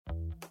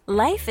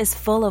Life is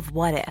full of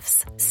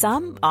what-ifs.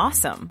 Some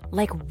awesome,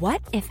 like what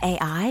if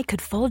AI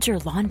could fold your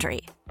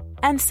laundry?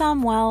 And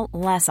some, well,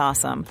 less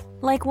awesome,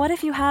 like what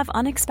if you have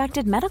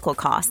unexpected medical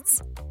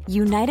costs?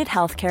 United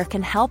Healthcare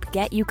can help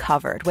get you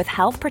covered with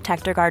Health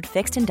Protector Guard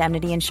fixed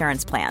indemnity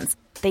insurance plans.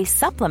 They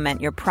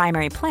supplement your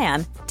primary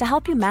plan to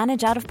help you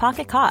manage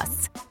out-of-pocket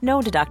costs.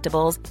 No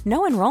deductibles,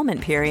 no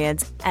enrollment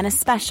periods, and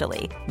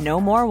especially no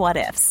more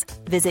what-ifs.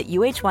 Visit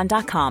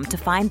uh1.com to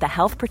find the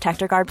Health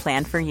Protector Guard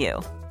plan for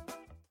you.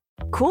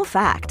 Cool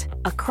fact,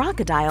 a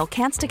crocodile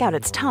can't stick out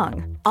its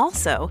tongue.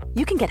 Also,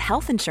 you can get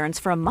health insurance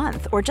for a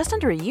month or just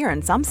under a year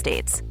in some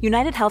states.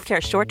 United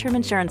Healthcare short-term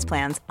insurance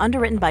plans,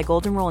 underwritten by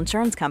Golden Rule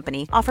Insurance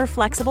Company, offer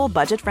flexible,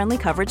 budget-friendly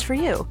coverage for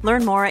you.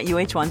 Learn more at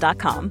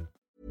uh1.com.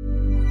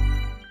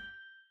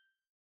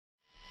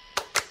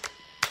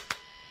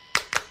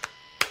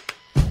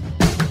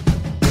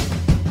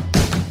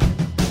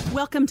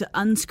 Welcome to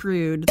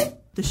Unscrewed,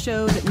 the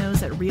show that knows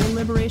that real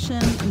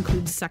liberation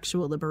includes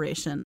sexual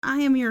liberation. I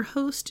am your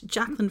host,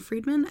 Jacqueline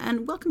Friedman,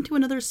 and welcome to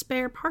another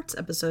spare parts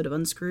episode of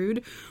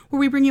Unscrewed, where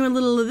we bring you a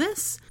little of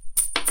this,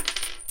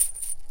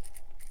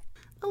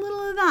 a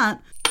little of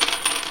that,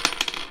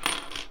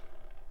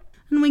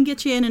 and we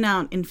get you in and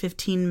out in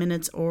 15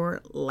 minutes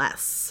or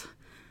less.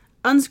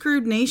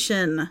 Unscrewed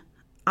Nation,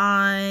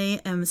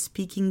 I am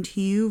speaking to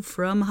you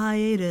from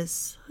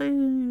hiatus.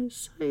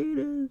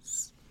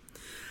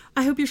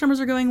 I hope your summers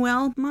are going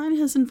well. Mine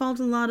has involved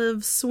a lot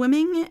of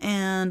swimming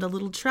and a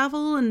little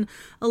travel and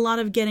a lot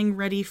of getting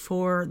ready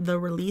for the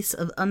release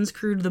of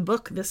Unscrewed the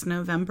book this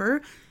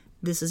November.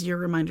 This is your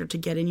reminder to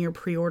get in your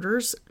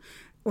pre-orders.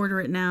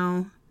 Order it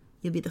now.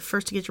 You'll be the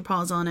first to get your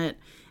paws on it,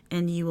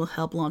 and you will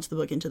help launch the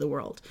book into the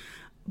world.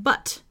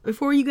 But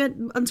before you get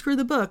Unscrew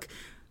the book,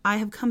 I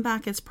have come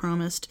back as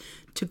promised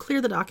to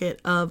clear the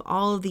docket of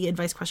all of the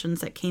advice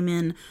questions that came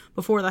in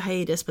before the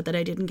hiatus, but that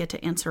I didn't get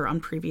to answer on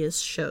previous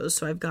shows.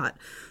 So I've got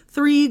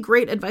 3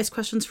 great advice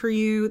questions for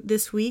you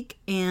this week,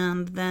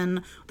 and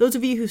then those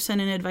of you who sent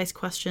in advice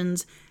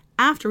questions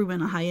after we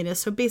went on hiatus,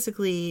 so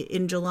basically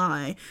in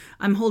July,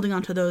 I'm holding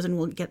on to those and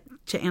we'll get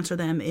to answer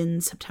them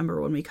in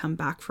September when we come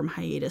back from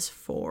hiatus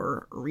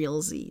for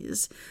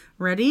realsies.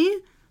 Ready?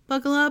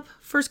 Buckle up.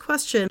 First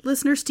question.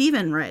 Listener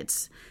Steven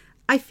writes,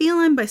 I feel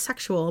I'm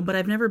bisexual, but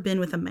I've never been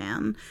with a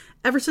man.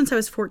 Ever since I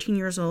was 14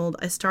 years old,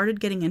 I started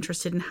getting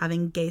interested in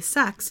having gay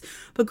sex,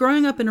 but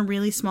growing up in a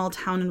really small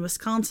town in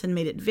Wisconsin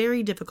made it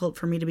very difficult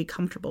for me to be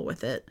comfortable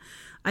with it.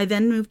 I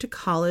then moved to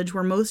college,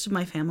 where most of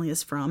my family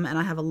is from, and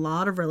I have a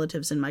lot of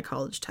relatives in my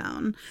college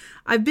town.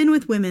 I've been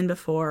with women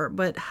before,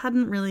 but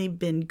hadn't really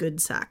been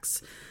good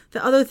sex.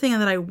 The other thing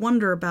that I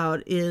wonder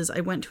about is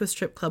I went to a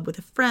strip club with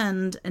a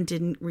friend and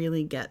didn't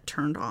really get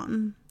turned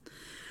on.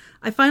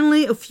 I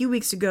finally, a few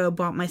weeks ago,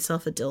 bought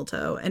myself a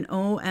dildo, and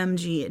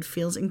OMG, it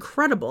feels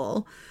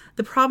incredible.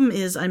 The problem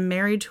is I'm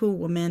married to a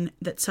woman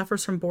that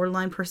suffers from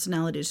borderline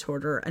personality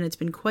disorder, and it's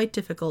been quite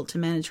difficult to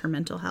manage her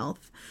mental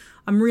health.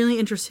 I'm really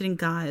interested in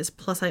guys,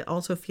 plus I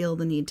also feel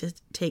the need to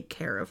take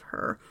care of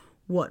her.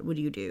 What would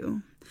you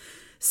do?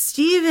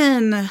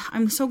 Steven,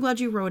 I'm so glad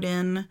you wrote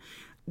in.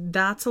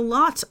 That's a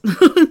lot.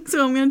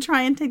 So I'm going to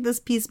try and take this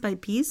piece by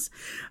piece.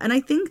 And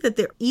I think that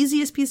the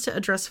easiest piece to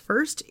address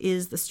first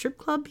is the strip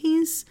club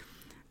piece.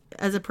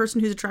 As a person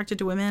who's attracted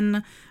to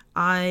women,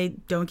 I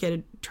don't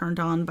get turned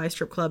on by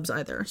strip clubs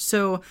either.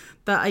 So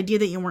the idea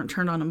that you weren't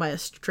turned on by a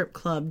strip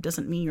club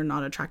doesn't mean you're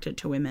not attracted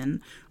to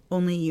women.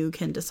 Only you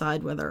can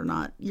decide whether or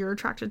not you're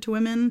attracted to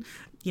women.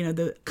 You know,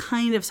 the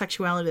kind of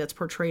sexuality that's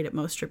portrayed at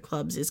most strip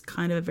clubs is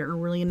kind of a very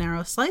really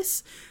narrow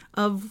slice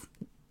of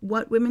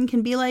what women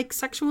can be like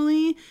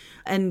sexually.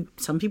 And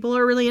some people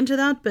are really into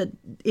that, but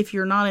if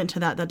you're not into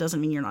that, that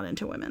doesn't mean you're not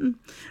into women.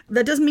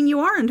 That doesn't mean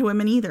you are into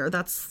women either.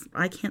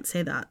 I can't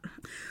say that.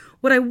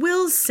 What I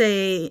will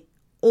say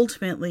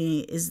ultimately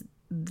is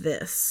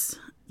this.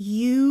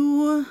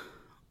 You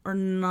are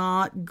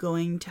not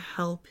going to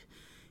help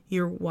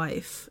your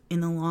wife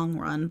in the long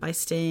run by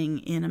staying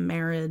in a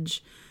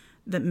marriage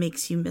that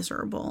makes you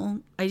miserable.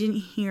 I didn't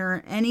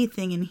hear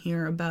anything in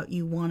here about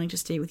you wanting to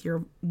stay with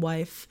your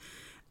wife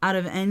out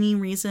of any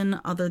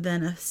reason other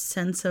than a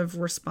sense of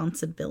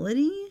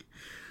responsibility.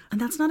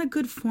 And that's not a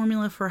good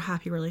formula for a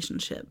happy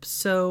relationship.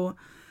 So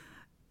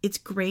it's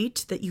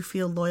great that you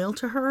feel loyal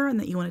to her and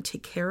that you want to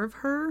take care of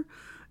her.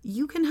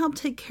 You can help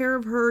take care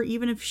of her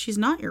even if she's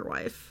not your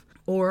wife,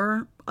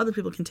 or other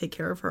people can take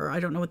care of her. I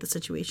don't know what the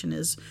situation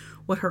is,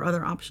 what her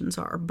other options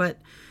are, but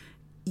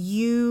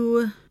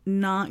you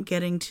not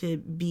getting to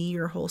be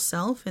your whole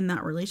self in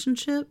that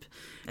relationship,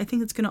 I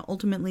think it's going to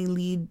ultimately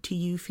lead to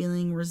you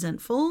feeling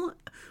resentful,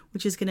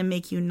 which is going to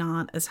make you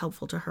not as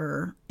helpful to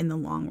her in the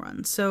long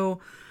run.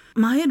 So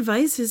my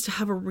advice is to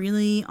have a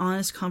really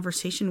honest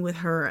conversation with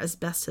her as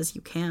best as you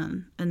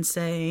can and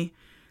say,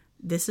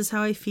 this is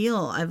how I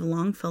feel. I've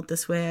long felt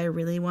this way. I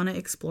really want to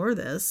explore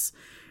this.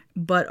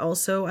 But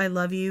also, I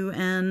love you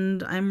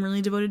and I'm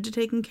really devoted to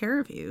taking care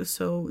of you.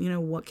 So,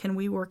 what can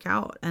we work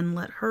out? And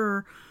let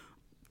her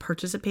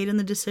participate in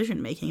the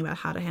decision making about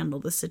how to handle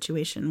this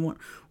situation.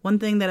 One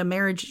thing that a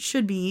marriage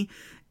should be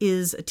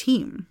is a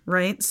team,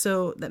 right?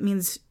 So that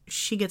means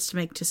she gets to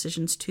make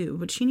decisions too,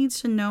 but she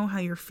needs to know how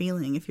you're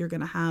feeling if you're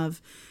going to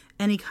have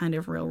any kind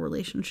of real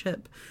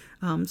relationship.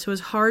 So as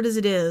hard as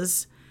it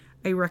is,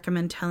 I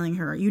recommend telling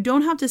her. You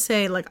don't have to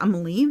say, like,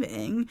 I'm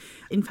leaving.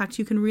 In fact,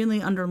 you can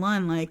really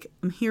underline, like,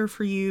 I'm here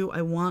for you.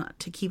 I want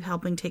to keep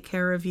helping take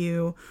care of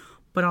you,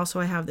 but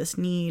also I have this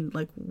need.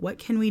 Like, what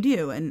can we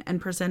do?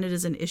 And present it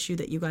as an issue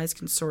that you guys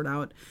can sort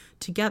out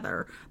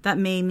together. That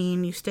may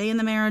mean you stay in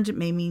the marriage. It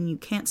may mean you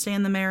can't stay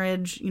in the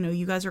marriage. You know,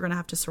 you guys are going to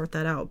have to sort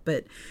that out.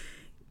 But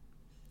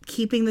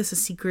keeping this a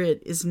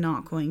secret is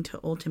not going to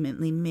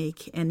ultimately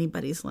make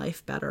anybody's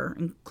life better,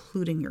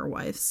 including your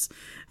wife's.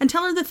 And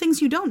tell her the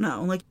things you don't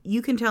know. Like,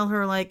 you can tell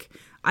her, like,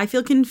 I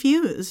feel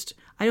confused.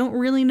 I don't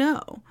really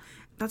know.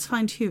 That's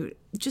fine too.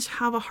 Just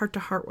have a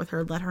heart-to-heart with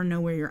her. Let her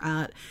know where you're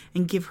at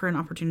and give her an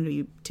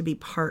opportunity to be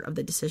part of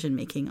the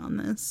decision-making on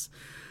this.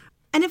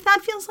 And if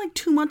that feels like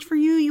too much for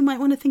you, you might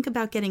want to think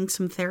about getting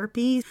some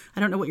therapy.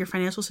 I don't know what your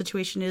financial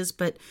situation is,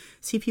 but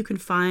see if you can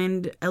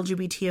find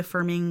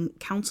LGBT-affirming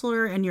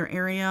counselor in your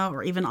area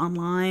or even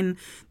online.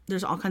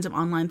 There's all kinds of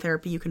online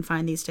therapy you can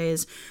find these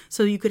days.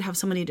 So you could have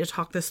somebody to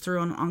talk this through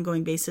on an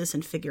ongoing basis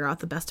and figure out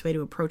the best way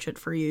to approach it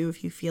for you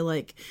if you feel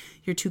like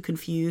you're too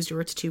confused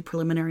or it's too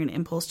preliminary an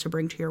impulse to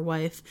bring to your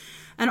wife.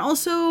 And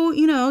also,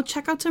 you know,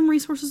 check out some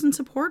resources and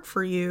support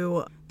for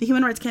you. The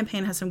Human Rights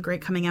Campaign has some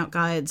great coming out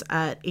guides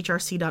at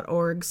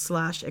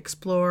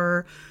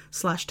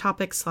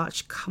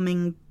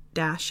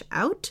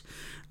hrc.org/explore/topic/coming-out,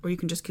 or you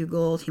can just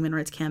Google Human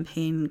Rights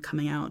Campaign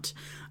coming out.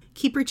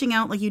 Keep reaching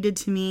out like you did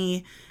to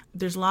me.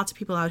 There's lots of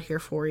people out here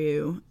for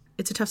you.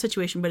 It's a tough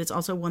situation, but it's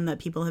also one that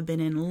people have been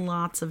in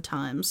lots of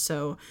times.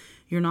 So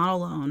you're not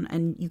alone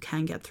and you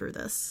can get through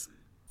this.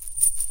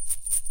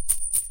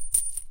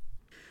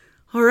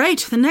 All right.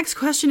 The next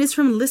question is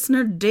from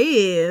listener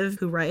Dave,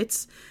 who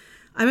writes,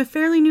 I'm a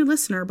fairly new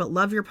listener, but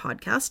love your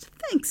podcast.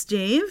 Thanks,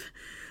 Dave.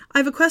 I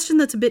have a question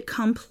that's a bit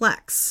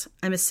complex.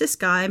 I'm a cis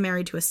guy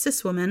married to a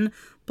cis woman.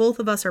 Both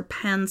of us are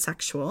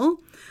pansexual.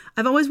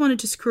 I've always wanted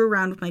to screw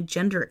around with my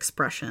gender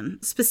expression,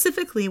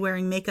 specifically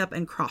wearing makeup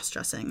and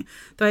cross-dressing.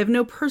 Though I have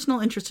no personal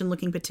interest in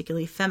looking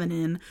particularly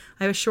feminine,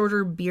 I have a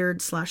shorter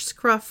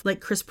beard/scruff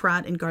like Chris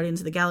Pratt in Guardians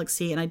of the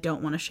Galaxy, and I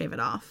don't want to shave it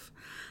off.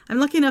 I'm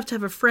lucky enough to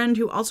have a friend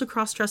who also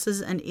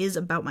cross-dresses and is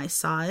about my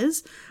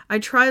size. I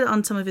tried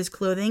on some of his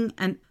clothing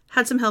and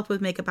had some help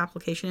with makeup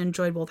application and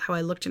enjoyed both how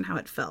I looked and how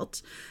it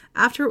felt.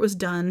 After it was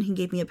done, he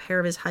gave me a pair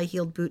of his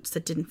high-heeled boots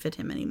that didn't fit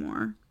him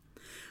anymore.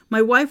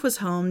 My wife was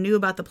home, knew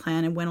about the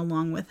plan, and went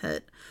along with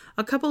it.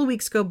 A couple of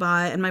weeks go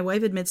by, and my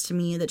wife admits to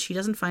me that she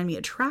doesn't find me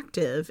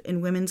attractive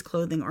in women's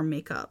clothing or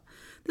makeup.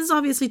 This is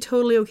obviously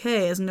totally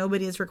okay, as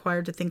nobody is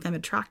required to think I'm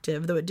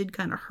attractive, though it did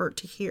kind of hurt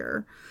to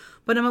hear.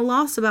 But I'm at a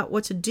loss about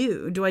what to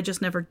do. Do I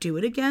just never do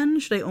it again?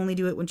 Should I only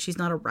do it when she's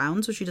not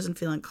around so she doesn't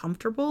feel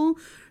uncomfortable?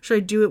 Should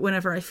I do it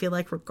whenever I feel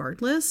like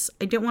regardless?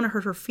 I don't want to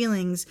hurt her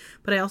feelings,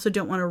 but I also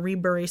don't want to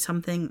rebury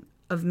something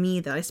of me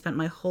that I spent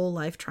my whole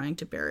life trying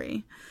to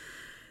bury.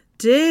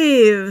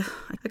 Dave,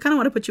 I kind of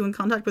want to put you in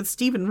contact with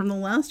Stephen from the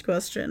last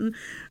question.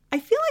 I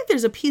feel like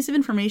there's a piece of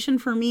information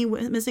for me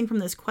missing from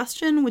this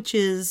question, which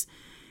is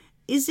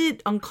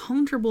it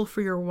uncomfortable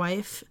for your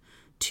wife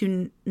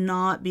to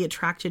not be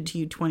attracted to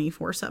you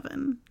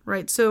 24/7,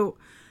 right? So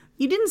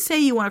you didn't say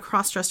you want to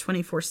cross-dress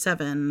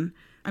 24/7.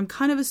 I'm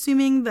kind of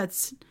assuming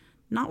that's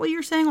not what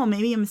you're saying, or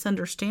maybe I'm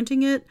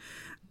misunderstanding it.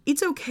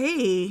 It's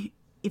okay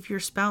if your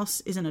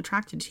spouse isn't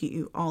attracted to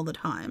you all the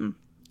time.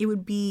 It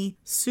would be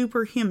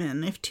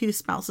superhuman if two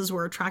spouses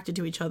were attracted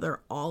to each other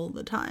all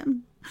the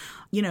time.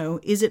 You know,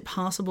 is it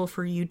possible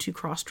for you to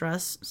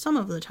cross-dress some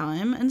of the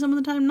time and some of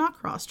the time not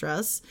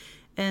cross-dress?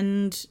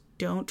 And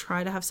don't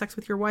try to have sex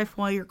with your wife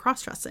while you're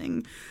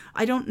cross-dressing.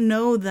 I don't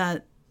know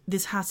that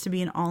this has to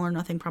be an all or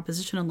nothing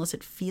proposition unless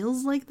it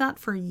feels like that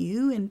for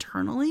you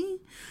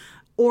internally,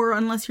 or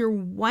unless your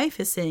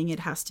wife is saying it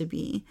has to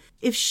be.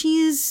 If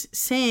she's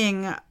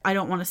saying, I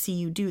don't want to see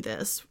you do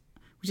this,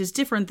 which is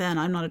different than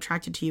I'm not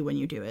attracted to you when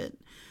you do it,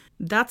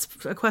 that's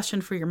a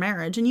question for your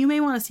marriage. And you may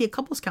want to see a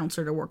couples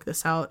counselor to work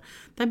this out.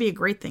 That'd be a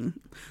great thing.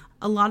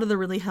 A lot of the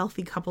really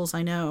healthy couples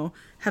I know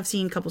have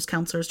seen couples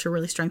counselors to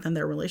really strengthen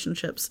their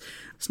relationships.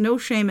 There's no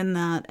shame in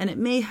that. And it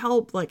may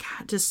help like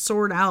to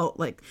sort out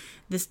like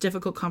this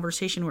difficult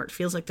conversation where it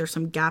feels like there's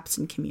some gaps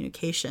in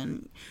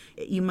communication.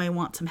 You might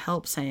want some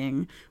help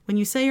saying, when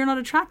you say you're not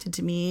attracted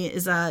to me,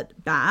 is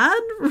that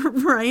bad?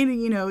 Right?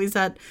 You know, is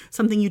that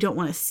something you don't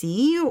want to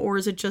see? Or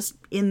is it just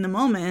in the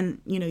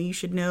moment, you know, you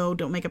should know,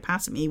 don't make a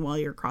pass at me while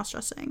you're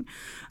cross-dressing.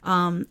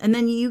 And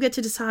then you get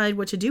to decide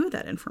what to do with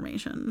that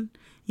information.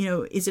 You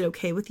know, is it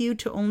okay with you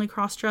to only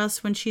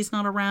cross-dress when she's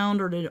not around,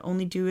 or to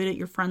only do it at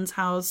your friend's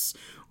house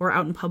or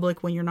out in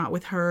public when you're not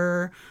with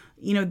her?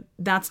 You know,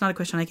 that's not a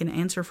question I can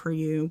answer for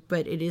you,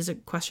 but it is a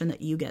question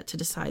that you get to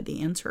decide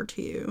the answer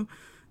to.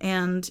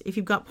 And if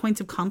you've got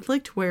points of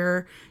conflict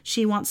where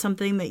she wants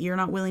something that you're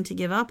not willing to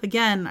give up,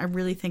 again, I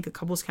really think a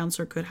couples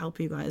counselor could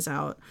help you guys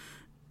out.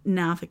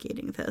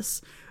 navigating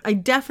this. I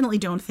definitely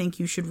don't think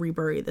you should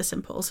rebury this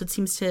impulse. It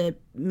seems to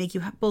make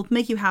you both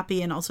make you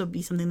happy and also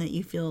be something that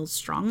you feel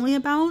strongly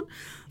about.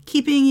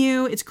 Keeping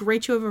you, it's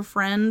great you have a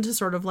friend to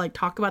sort of like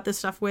talk about this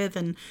stuff with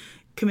and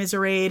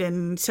commiserate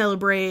and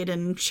celebrate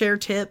and share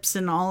tips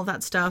and all of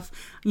that stuff.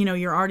 You know,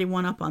 you're already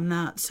one up on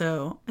that.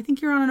 So I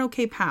think you're on an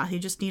okay path. You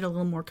just need a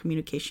little more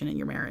communication in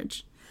your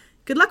marriage.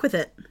 Good luck with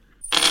it.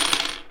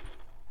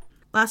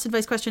 Last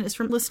advice question is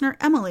from listener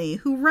Emily,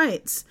 who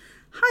writes,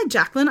 "Hi,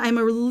 Jacqueline. I'm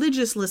a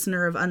religious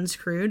listener of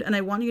Unscrewed, and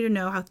I want you to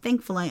know how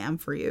thankful I am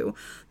for you.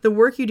 The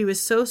work you do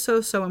is so,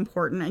 so, so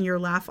important, and your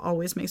laugh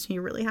always makes me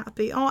really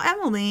happy." Oh,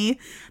 Emily,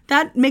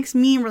 that makes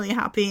me really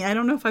happy. I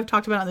don't know if I've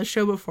talked about it on the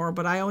show before,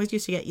 but I always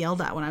used to get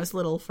yelled at when I was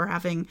little for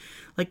having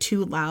like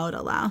too loud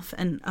a laugh.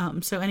 And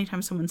so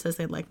anytime someone says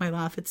they like my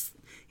laugh, it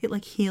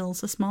like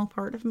heals a small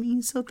part of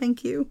me. So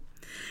thank you.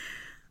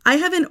 I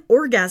have an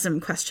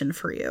orgasm question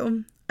for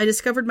you. I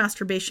discovered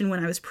masturbation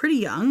when I was pretty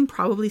young,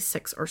 probably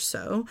 6 or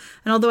so,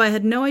 and although I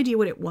had no idea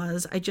what it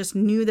was, I just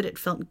knew that it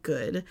felt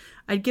good.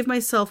 I'd give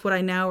myself what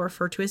I now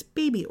refer to as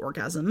baby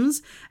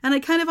orgasms, and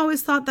I kind of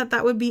always thought that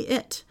that would be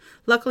it.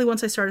 Luckily,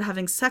 once I started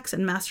having sex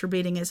and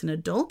masturbating as an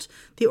adult,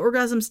 the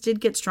orgasms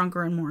did get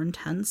stronger and more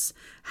intense.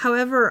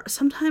 However,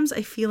 sometimes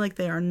I feel like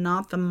they are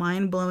not the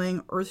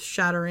mind-blowing,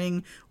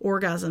 earth-shattering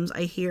orgasms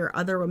I hear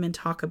other women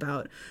talk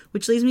about,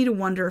 which leads me to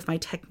wonder if my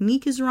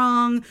technique is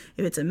wrong,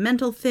 if it's a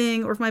mental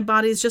thing, or if my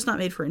body is just not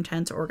made for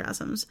intense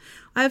orgasms.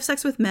 I have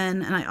sex with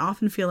men, and I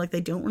often feel like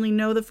they don't really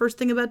know the first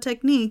thing about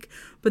technique,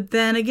 but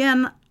then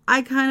again,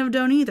 I kind of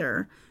don't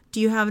either. Do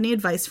you have any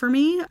advice for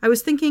me? I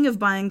was thinking of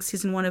buying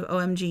season 1 of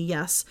OMG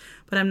Yes,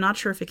 but I'm not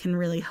sure if it can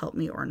really help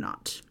me or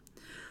not.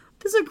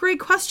 This is a great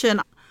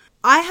question.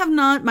 I have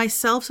not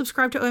myself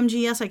subscribed to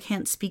OMG Yes. I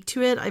can't speak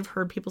to it. I've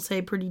heard people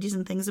say pretty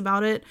decent things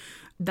about it.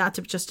 That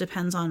just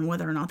depends on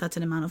whether or not that's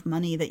an amount of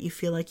money that you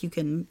feel like you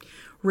can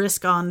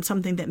risk on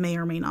something that may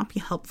or may not be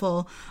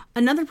helpful.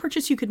 Another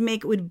purchase you could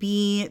make would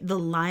be the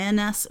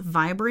Lioness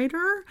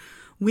Vibrator,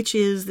 which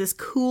is this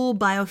cool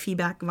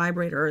biofeedback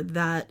vibrator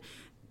that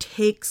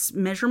takes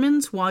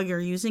measurements while you're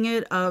using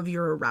it of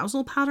your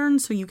arousal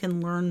patterns so you can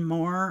learn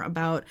more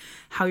about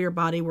how your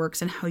body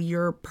works and how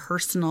your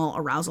personal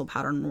arousal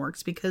pattern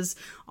works, because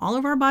all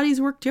of our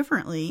bodies work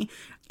differently.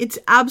 It's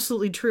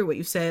absolutely true what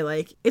you say.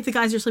 Like, if the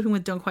guys you're sleeping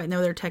with don't quite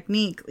know their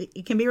technique,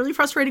 it can be really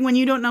frustrating when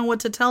you don't know what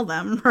to tell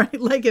them,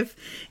 right? Like, if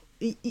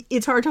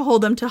it's hard to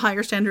hold them to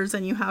higher standards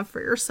than you have for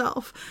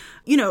yourself.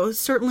 You know,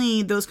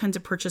 certainly those kinds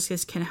of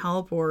purchases can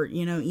help, or,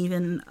 you know,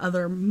 even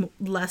other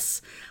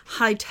less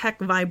high-tech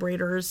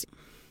vibrators.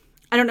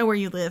 I don't know where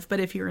you live, but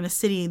if you're in a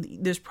city,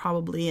 there's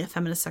probably a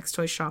feminist sex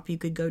toy shop you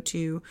could go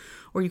to,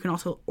 or you can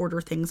also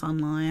order things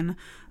online.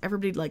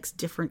 Everybody likes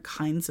different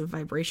kinds of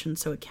vibrations,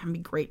 so it can be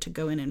great to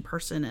go in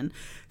person and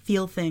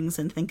feel things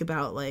and think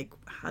about, like,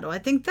 how do I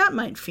think that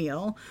might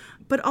feel?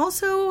 But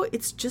also,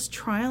 it's just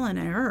trial and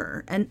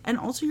error. And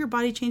also your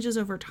body changes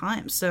over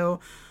time. So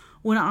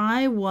when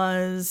I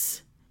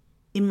was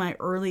in my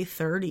early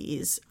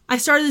 30s, I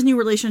started this new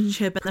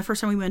relationship, and the first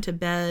time we went to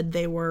bed,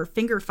 they were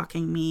finger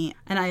fucking me.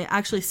 And I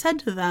actually said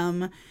to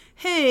them,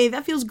 "Hey,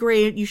 that feels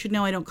great. You should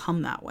know I don't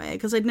come that way."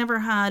 Because I'd never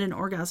had an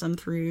orgasm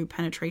through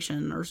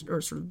penetration or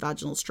sort of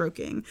vaginal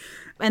stroking.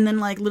 And then,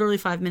 like, literally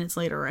 5 minutes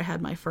later, I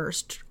had my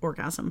first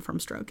orgasm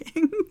from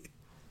stroking.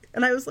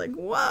 And I was like,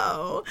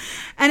 whoa.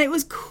 And it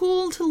was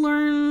cool to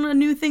learn a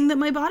new thing that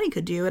my body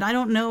could do. And I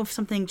don't know if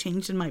something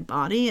changed in my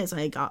body as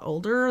I got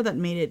older that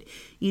made it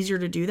easier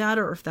to do that,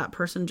 or if that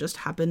person just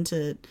happened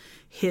to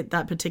hit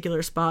that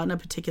particular spot in a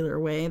particular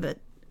way that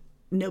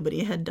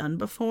nobody had done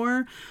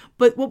before.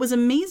 But what was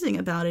amazing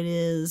about it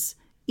is,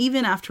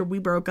 even after we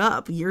broke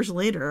up years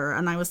later,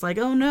 and I was like,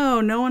 oh no,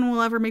 no one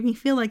will ever make me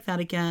feel like that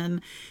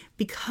again,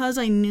 because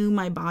I knew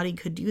my body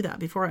could do that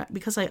before,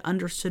 because I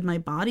understood my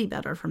body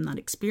better from that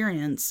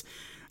experience,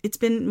 it's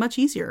been much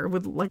easier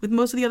with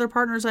most of the other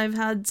partners I've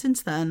had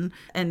since then.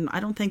 And I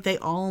don't think they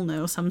all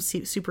know some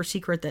super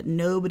secret that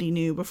nobody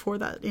knew before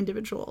that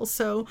individual.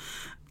 So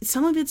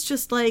some of it's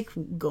just like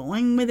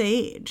going with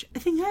age. I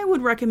think I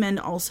would recommend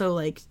also,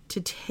 like, to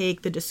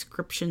take the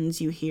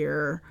descriptions you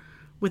hear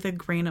with a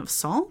grain of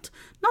salt.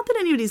 Not that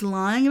anybody's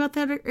lying about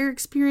their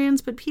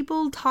experience, but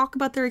people talk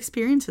about their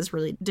experiences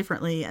really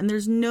differently, and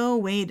there's no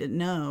way to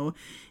know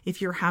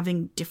if you're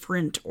having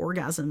different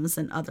orgasms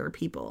than other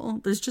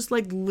people. There's just,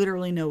 like,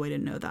 literally no way to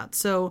know that.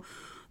 So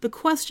the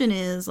question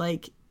is,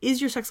 like,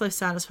 is your sex life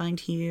satisfying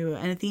to you?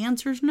 And if the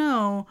answer is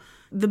no,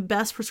 the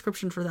best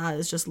prescription for that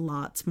is just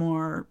lots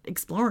more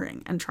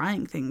exploring and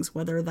trying things,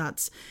 whether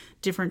that's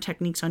different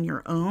techniques on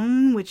your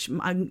own, which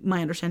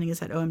my understanding is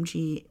that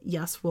OMG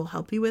Yes will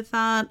help you with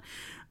that.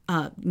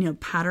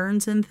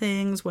 Patterns and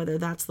things, whether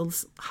that's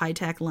the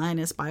high-tech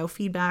Lioness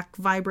biofeedback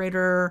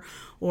vibrator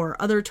or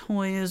other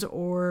toys,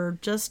 or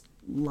just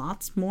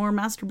lots more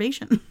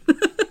masturbation.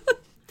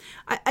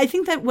 I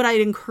think that what I'd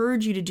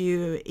encourage you to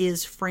do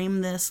is frame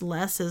this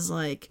less as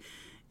like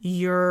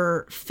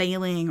you're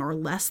failing or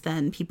less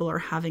than people are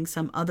having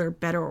some other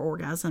better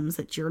orgasms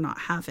that you're not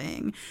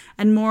having,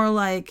 and more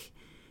like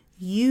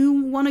you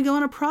want to go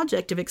on a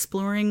project of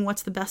exploring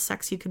what's the best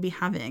sex you could be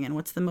having and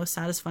what's the most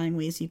satisfying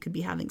ways you could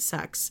be having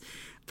sex.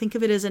 Think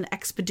of it as an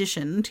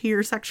expedition to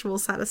your sexual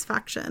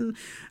satisfaction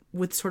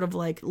with sort of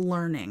like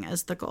learning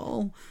as the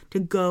goal, to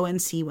go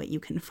and see what you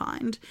can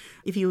find.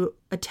 If you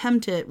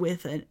attempt it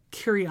with a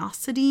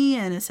curiosity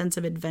and a sense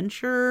of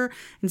adventure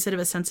instead of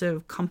a sense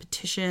of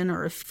competition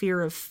or a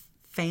fear of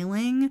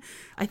failing,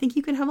 I think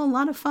you could have a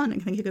lot of fun. I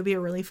think it could be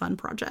a really fun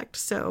project.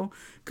 So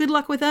good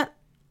luck with it.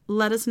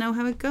 Let us know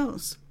how it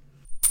goes.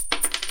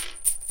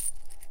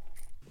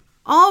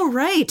 All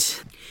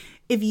right.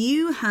 If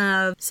you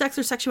have sex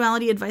or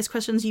sexuality advice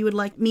questions you would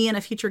like me and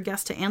a future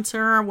guest to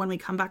answer when we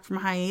come back from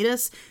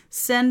hiatus,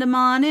 send them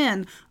on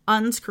in.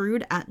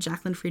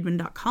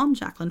 Unscrewed@JacquelineFriedman.com.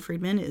 Jacqueline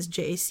Friedman is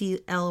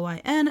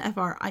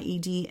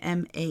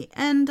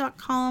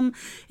JacquelineFriedman.com.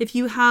 If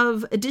you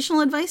have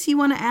additional advice you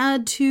want to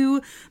add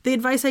to the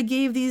advice I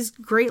gave these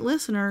great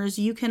listeners,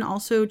 you can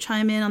also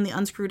chime in on the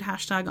Unscrewed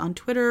hashtag on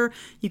Twitter.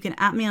 You can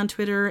 @ me on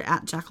Twitter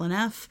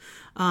 @JacquelineF.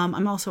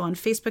 I'm also on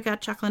Facebook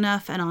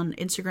 @JacquelineF and on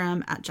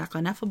Instagram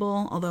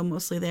 @JacquelineFable, although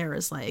mostly there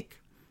is like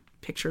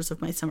pictures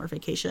of my summer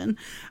vacation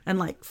and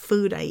like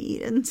food I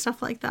eat and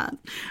stuff like that.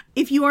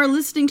 If you are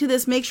listening to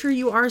this, make sure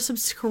you are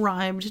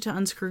subscribed to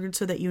Unscrewed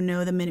so that you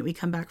know the minute we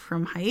come back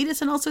from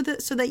hiatus, and also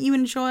so that you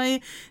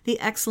enjoy the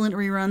excellent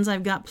reruns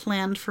I've got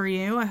planned for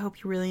you. I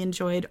hope you really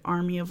enjoyed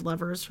Army of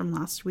Lovers from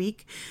last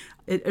week.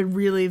 A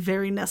really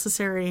very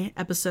necessary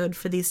episode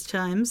for these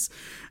times.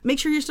 Make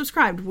sure you're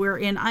subscribed. We're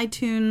in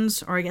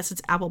iTunes, or I guess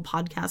it's Apple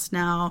Podcasts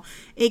now,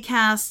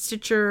 Acast,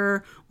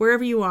 Stitcher,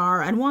 wherever you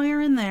are. And while you're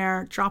in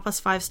there, drop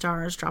us 5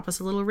 stars, drop us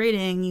a little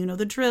rating. You know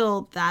the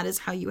drill. That is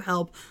how you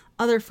help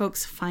other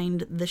folks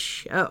find the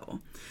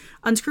show.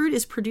 Unscrewed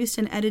is produced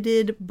and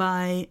edited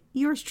by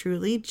yours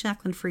truly,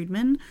 Jacqueline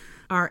Friedman.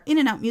 Our in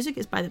and out music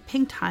is by the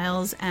Pink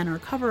Tiles, and our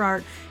cover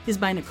art is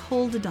by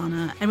Nicole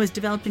Dodonna and was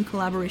developed in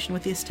collaboration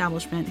with The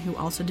Establishment, who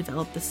also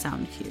developed the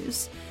sound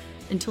cues.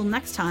 Until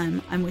next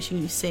time, I'm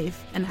wishing you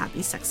safe and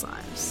happy sex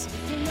lives.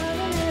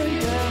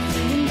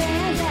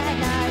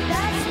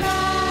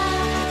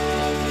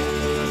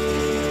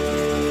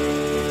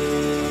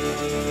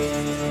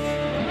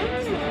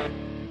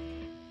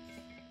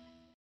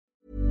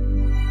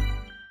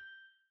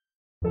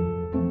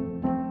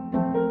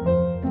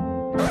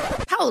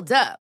 Hold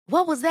up.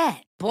 What was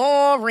that?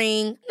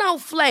 Boring. No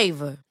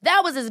flavor.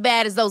 That was as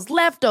bad as those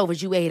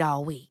leftovers you ate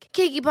all week.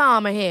 Keke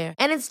Palmer here,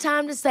 and it's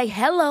time to say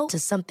hello to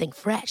something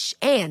fresh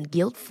and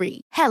guilt-free.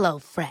 Hello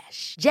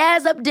Fresh.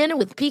 Jazz up dinner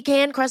with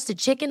pecan-crusted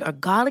chicken or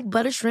garlic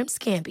butter shrimp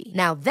scampi.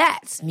 Now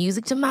that's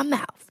music to my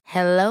mouth.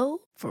 Hello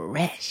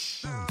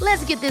Fresh.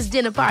 Let's get this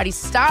dinner party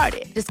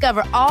started.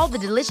 Discover all the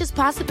delicious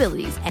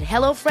possibilities at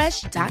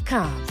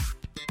HelloFresh.com.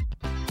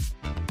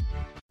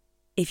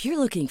 If you're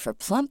looking for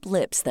plump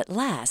lips that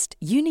last,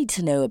 you need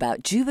to know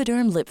about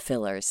Juvederm lip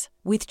fillers.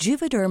 With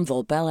Juvederm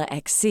Volbella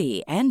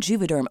XC and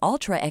Juvederm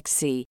Ultra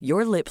XC,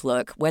 your lip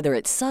look, whether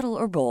it's subtle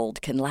or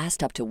bold, can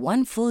last up to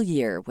 1 full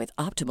year with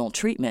optimal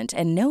treatment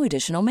and no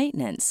additional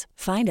maintenance.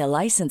 Find a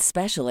licensed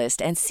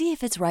specialist and see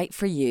if it's right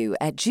for you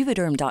at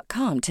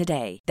Juvederm.com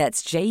today.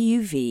 That's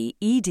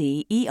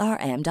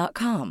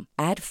JUVEDERM.com.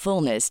 Add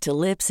fullness to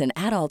lips in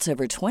adults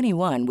over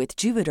 21 with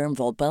Juvederm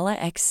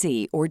Volbella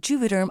XC or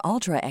Juvederm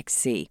Ultra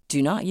XC.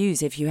 Do not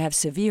use if you have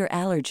severe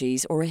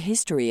allergies or a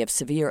history of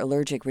severe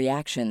allergic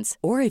reactions,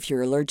 or if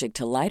you're allergic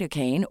to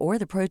lidocaine or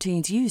the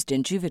proteins used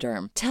in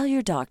Juvederm. Tell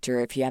your doctor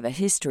if you have a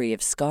history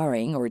of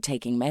scarring or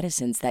taking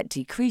medicines that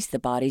decrease the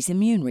body's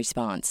immune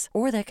response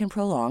or that can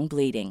prolong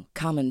bleeding.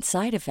 Common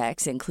side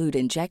effects include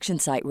injection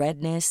site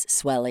redness,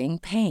 swelling,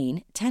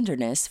 pain,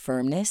 tenderness,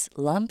 firmness,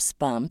 lumps,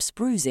 bumps,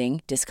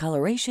 bruising,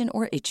 discoloration,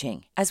 or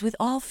itching. As with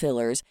all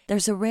fillers,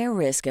 there's a rare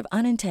risk of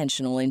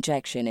unintentional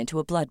injection into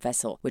a blood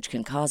vessel, which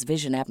can cause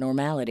vision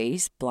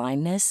abnormalities,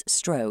 blindness,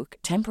 stroke,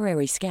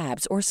 temporary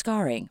scabs, or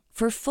scarring.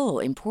 For full,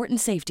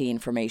 important safety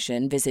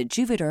information, visit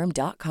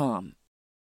Juvederm.com.